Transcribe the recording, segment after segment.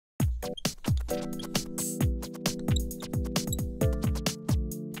Welcome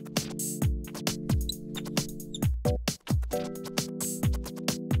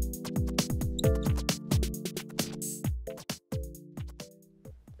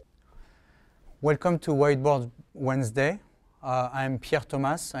to Whiteboard Wednesday. I'm Pierre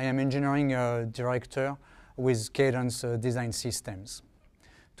Thomas. I am Engineering Director with Cadence Design Systems.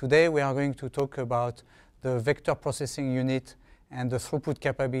 Today we are going to talk about the vector processing unit and the throughput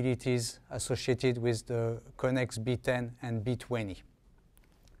capabilities associated with the Cadence B10 and B20.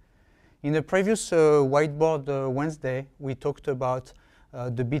 In the previous Whiteboard Wednesday, we talked about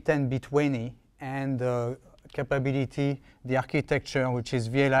the B10 B20 and the capability, the architecture, which is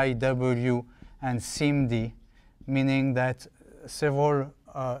VLIW and SIMD, meaning that a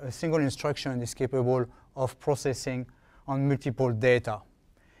single instruction is capable of processing on multiple data.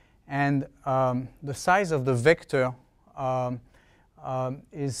 And the size of the vector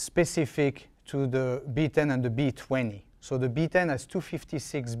is specific to the B10 and the B20. So the B10 has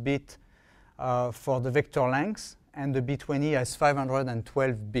 256 bits for the vector length, and the B20 has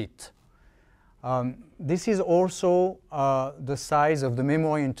 512 bits. This is also the size of the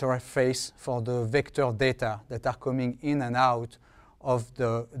memory interface for the vector data that are coming in and out of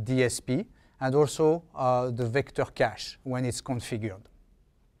the DSP, and also the vector cache when it's configured.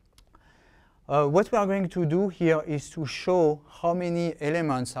 What we are going to do here is to show how many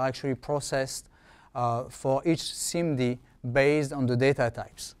elements are actually processed for each SIMD based on the data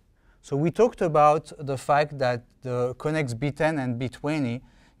types. So we talked about the fact that the Cadence B10 and B20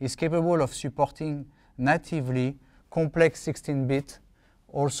 is capable of supporting natively complex 16-bit,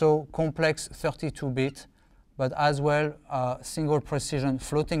 also complex 32-bit, but as well single precision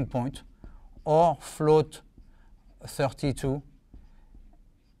floating point or float 32,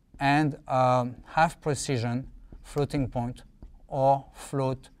 and half precision floating point or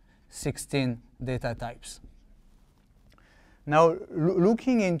float 16 data types. Now,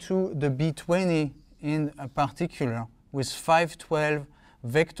 looking into the B20 in particular, with 512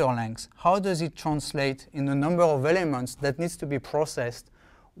 vector lengths, how does it translate in the number of elements that needs to be processed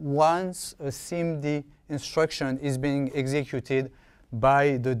once a SIMD instruction is being executed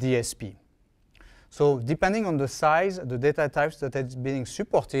by the DSP? So depending on the size, the data types that is being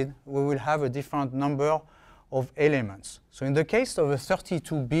supported, we will have a different number of elements. So in the case of a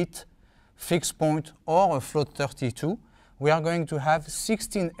 32-bit fixed point or a float 32, we are going to have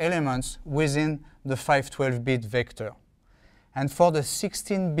 16 elements within the 512-bit vector. And for the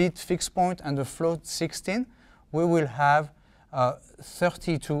 16-bit fixed point and the float 16, we will have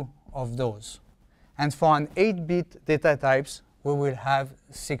 32 of those. And for an 8-bit data types, we will have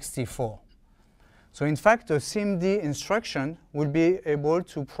 64. So in fact, a SIMD instruction will be able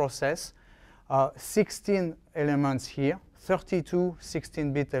to process 16 elements here, 32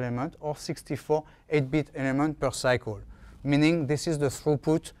 16-bit element or 64 8-bit element per cycle, meaning this is the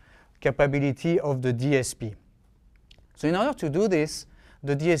throughput capability of the DSP. So in order to do this,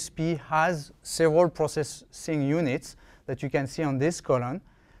 the DSP has several processing units that you can see on this column,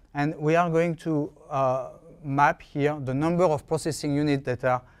 and we are going to map here the number of processing units that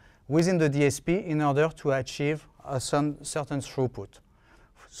are within the DSP in order to achieve some certain throughput.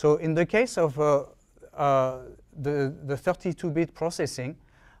 So in the case of the 32-bit processing,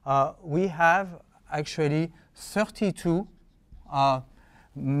 we have actually 32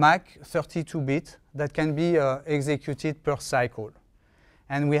 MAC 32-bit that can be executed per cycle.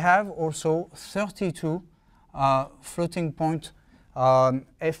 And we have also 32 floating point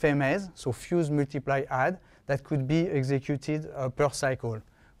FMAs, so fuse, multiply, add, that could be executed per cycle,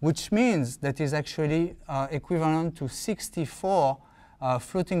 which means that is actually equivalent to 64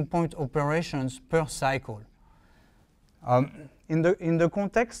 floating point operations per cycle. In the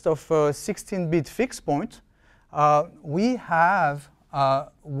context of 16-bit fixed point, we have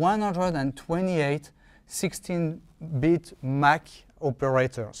 128 16-bit MAC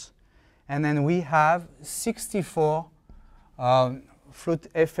operators. And then we have 64 float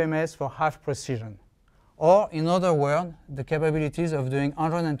FMS for half precision. Or, in other words, the capabilities of doing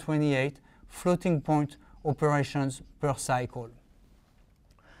 128 floating point operations per cycle.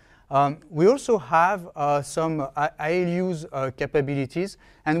 We also have some ILU's capabilities,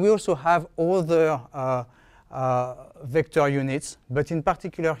 and we also have other vector units, but in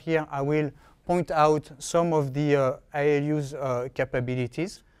particular here I will point out some of the ILU's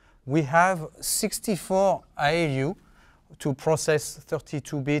capabilities. We have 64 ILU to process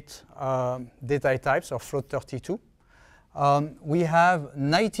 32-bit data types or float 32. We have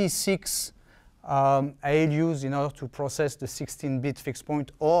 96 ILUs in order to process the 16-bit fixed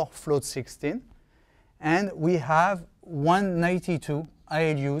point or float 16. And we have 192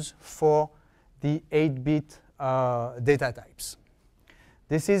 ILUs for the 8-bit data types.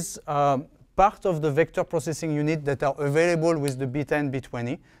 This is part of the vector processing unit that are available with the B10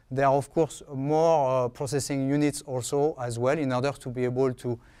 B20. There are, of course, more processing units also as well in order to be able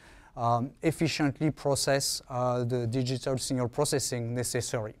to efficiently process the digital signal processing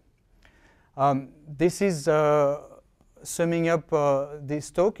necessary. This is summing up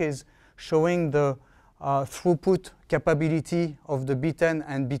this talk is showing the throughput capability of the B10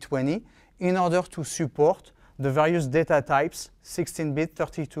 and B20 in order to support the various data types, 16-bit,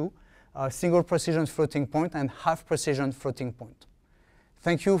 32, single precision floating point, and half precision floating point.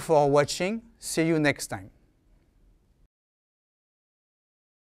 Thank you for watching. See you next time.